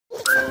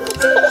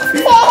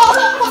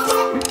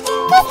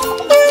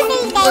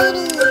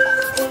Diary.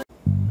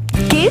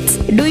 Kids,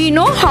 do you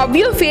know how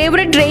your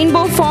favorite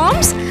rainbow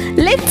forms?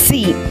 Let's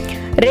see.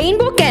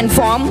 Rainbow can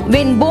form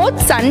when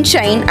both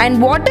sunshine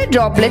and water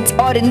droplets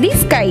are in the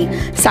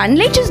sky.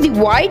 Sunlight is the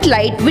white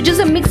light which is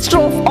a mixture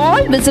of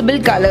all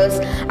visible colors.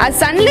 As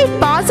sunlight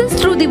passes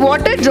through the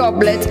water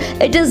droplets,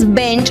 it is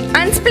bent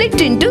and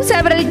split into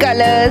several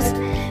colors.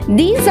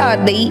 These are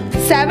the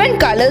 7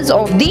 colors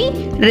of the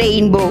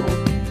rainbow.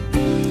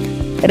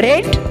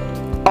 Red,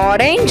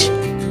 orange,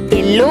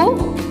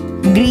 yellow,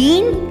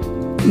 green,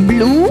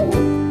 blue,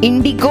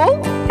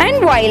 indigo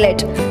and violet.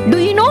 Do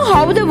you know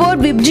how the word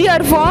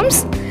VIBGYOR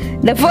forms?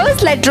 The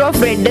first letter of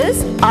red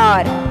is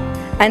R,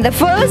 and the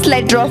first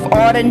letter of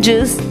orange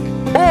is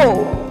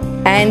O,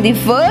 and the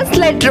first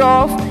letter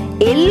of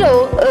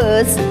yellow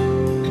is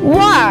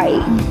Y,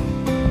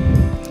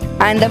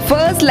 and the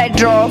first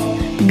letter of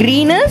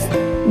green is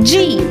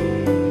G,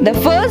 the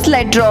first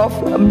letter of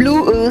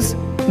blue is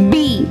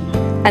B,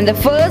 and the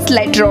first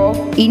letter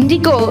of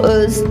indigo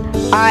is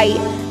I,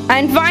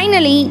 and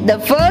finally the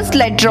first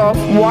letter of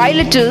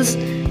violet is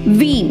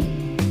V.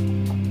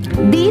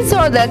 These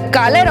are the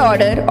color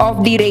order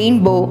of the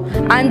rainbow,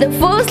 and the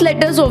first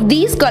letters of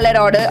these color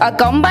order are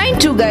combined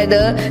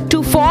together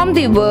to form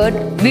the word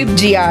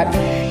VIBGYOR.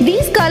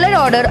 These color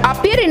order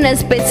appear in a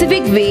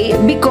specific way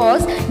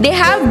because they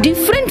have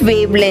different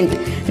wavelength.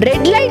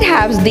 Red light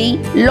has the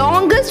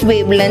longest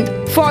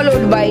wavelength,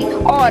 followed by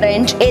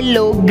orange,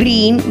 yellow,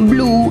 green,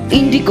 blue,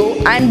 indigo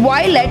and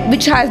violet,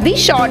 which has the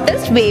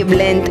shortest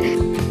wavelength.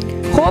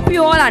 Hope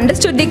you all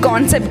understood the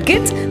concept,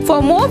 kids.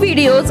 For more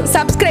videos,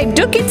 subscribe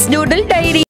to Kids Doodle Diary.